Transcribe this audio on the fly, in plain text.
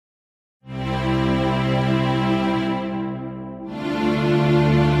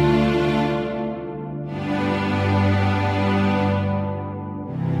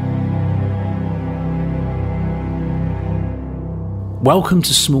Welcome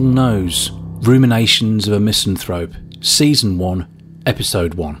to Small Nose, Ruminations of a Misanthrope, Season 1,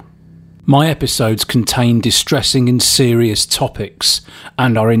 Episode 1. My episodes contain distressing and serious topics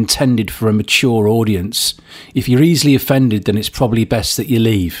and are intended for a mature audience. If you're easily offended, then it's probably best that you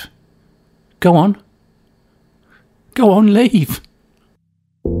leave. Go on. Go on, leave.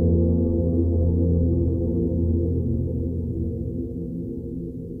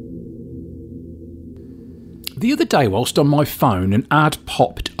 The other day, whilst on my phone, an ad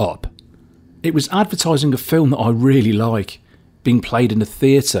popped up. It was advertising a film that I really like, being played in a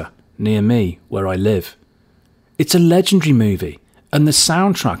theatre near me, where I live. It's a legendary movie, and the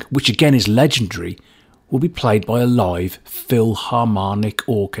soundtrack, which again is legendary, will be played by a live Philharmonic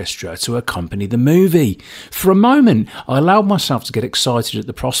orchestra to accompany the movie. For a moment, I allowed myself to get excited at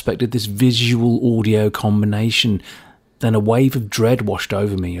the prospect of this visual audio combination. Then a wave of dread washed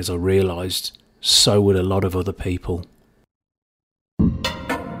over me as I realised so would a lot of other people.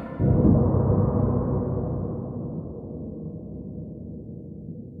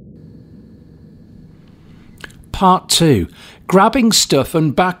 Part 2. Grabbing stuff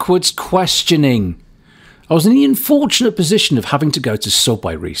and backwards questioning. I was in the unfortunate position of having to go to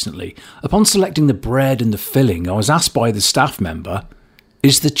Subway recently. Upon selecting the bread and the filling, I was asked by the staff member,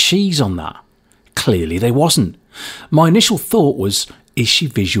 "Is there cheese on that?" Clearly there wasn't. My initial thought was, is she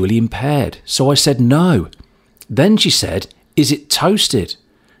visually impaired? So I said no. Then she said, "Is it toasted?"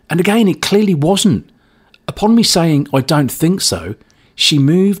 And again, it clearly wasn't. Upon me saying, "I don't think so," she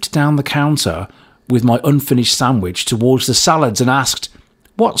moved down the counter with my unfinished sandwich towards the salads and asked,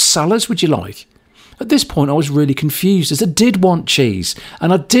 "What salads would you like?" At this point, I was really confused, as I did want cheese,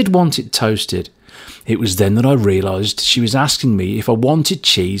 and I did want it toasted. It was then that I realised she was asking me if I wanted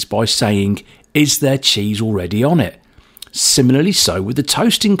cheese by saying, "Is there cheese already on it?" Similarly so with the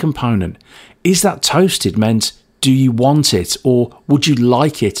toasting component. Is that toasted meant, do you want it, or would you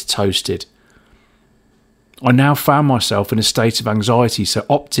like it toasted? I now found myself in a state of anxiety, so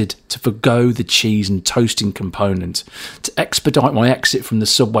opted to forgo the cheese and toasting component to expedite my exit from the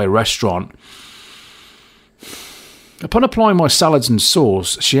Subway restaurant. Upon applying my salads and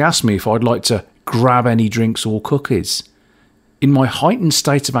sauce, she asked me if I'd like to grab any drinks or cookies. In my heightened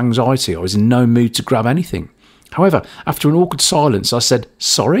state of anxiety, I was in no mood to grab anything. However, after an awkward silence, I said,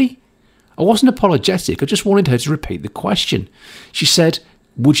 "Sorry?" I wasn't apologetic, I just wanted her to repeat the question. She said,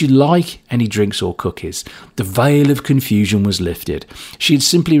 "Would you like any drinks or cookies?" The veil of confusion was lifted. She had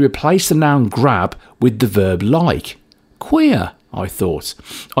simply replaced the noun grab with the verb like. Queer, I thought.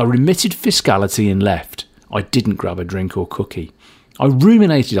 I remitted fiscality and left. I didn't grab a drink or cookie. I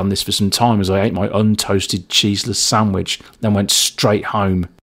ruminated on this for some time as I ate my untoasted cheeseless sandwich, then went straight home.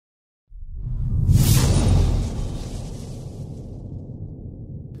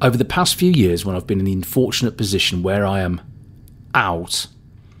 Over the past few years, when I've been in the unfortunate position where I am out,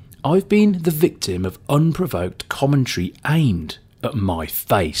 I've been the victim of unprovoked commentary aimed at my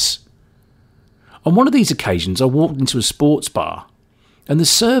face. On one of these occasions, I walked into a sports bar, and the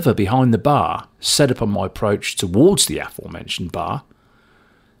server behind the bar said upon my approach towards the aforementioned bar,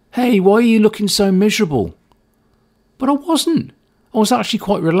 "Hey, why are you looking so miserable?" But I wasn't. I was actually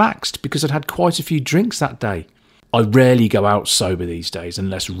quite relaxed because I'd had quite a few drinks that day. I rarely go out sober these days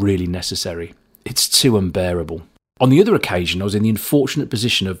unless really necessary. It's too unbearable. On the other occasion, I was in the unfortunate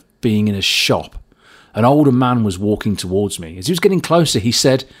position of being in a shop. An older man was walking towards me. As he was getting closer, he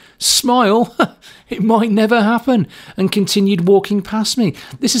said, "Smile, it might never happen," and continued walking past me.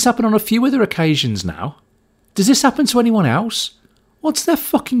 This has happened on a few other occasions now. Does this happen to anyone else? What's their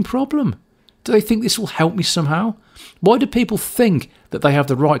fucking problem? Do they think this will help me somehow? Why do people think that they have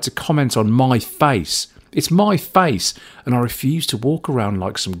the right to comment on my face? It's my face, and I refuse to walk around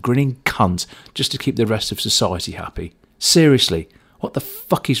like some grinning cunt just to keep the rest of society happy. Seriously, what the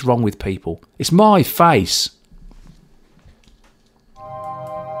fuck is wrong with people? It's my face.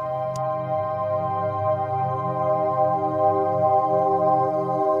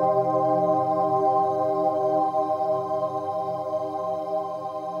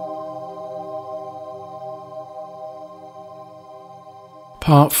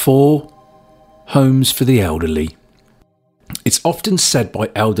 Part 4. Homes for the elderly. It's often said by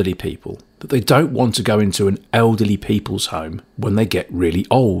elderly people that they don't want to go into an elderly people's home when they get really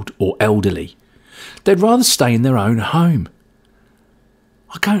old or elderly. They'd rather stay in their own home.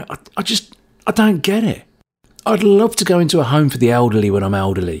 I don't get it. I'd love to go into a home for the elderly when I'm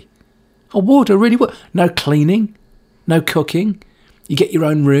elderly. I really would. No cleaning, no cooking. You get your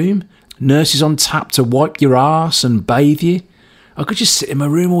own room, nurses on tap to wipe your arse and bathe you. I could just sit in my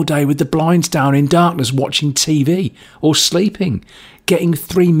room all day with the blinds down in darkness watching TV or sleeping, getting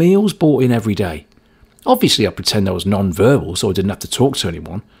 3 meals brought in every day. Obviously, I pretend I was non-verbal so I didn't have to talk to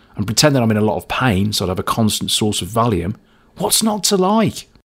anyone, and pretend that I'm in a lot of pain so I'd have a constant source of Valium. What's not to like?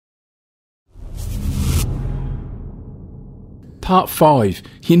 Part 5.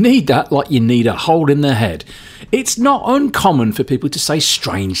 You need that like you need a hole in the head. It's not uncommon for people to say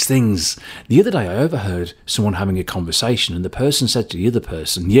strange things. The other day I overheard someone having a conversation and the person said to the other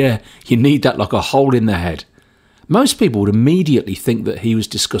person, "Yeah, you need that like a hole in the head." Most people would immediately think that he was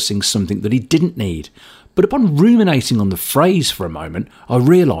discussing something that he didn't need. But upon ruminating on the phrase for a moment, I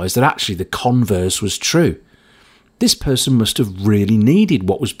realised that actually the converse was true. This person must have really needed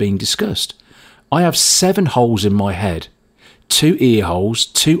what was being discussed. I have 7 holes in my head. 2 ear holes,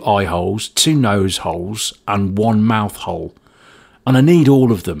 2 eye holes, 2 nose holes, and 1 mouth hole. And I need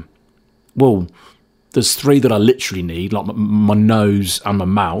all of them. Well, there's 3 that I literally need, like my nose and my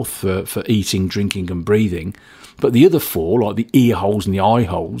mouth for eating, drinking and breathing. But the other 4, like the ear holes and the eye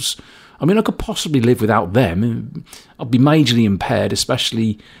holes, I mean, I could possibly live without them. I'd be majorly impaired,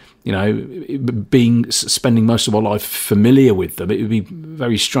 especially, spending most of my life familiar with them. It would be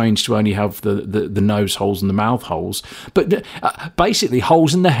very strange to only have the nose holes and the mouth holes. But basically,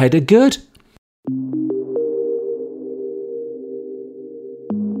 holes in the head are good.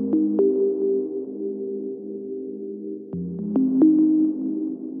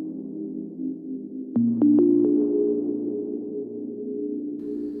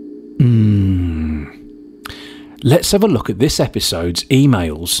 Let's have a look at this episode's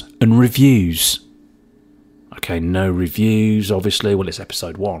emails and reviews. Okay, no reviews, obviously. Well, it's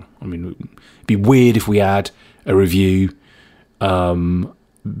episode 1. I mean, it'd be weird if we had a review of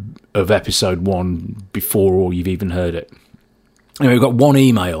episode 1 before you've even heard it. Anyway, we've got 1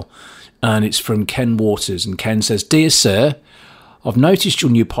 email, and it's from Ken Waters. And Ken says, "Dear Sir, I've noticed your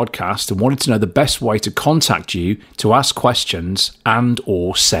new podcast and wanted to know the best way to contact you to ask questions and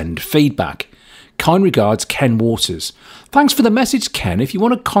or send feedback. Kind regards, Ken Waters." Thanks for the message, Ken. If you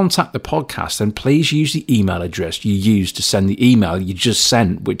want to contact the podcast, then please use the email address you used to send the email you just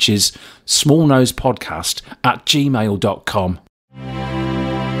sent, which is smallnosepodcast@gmail.com.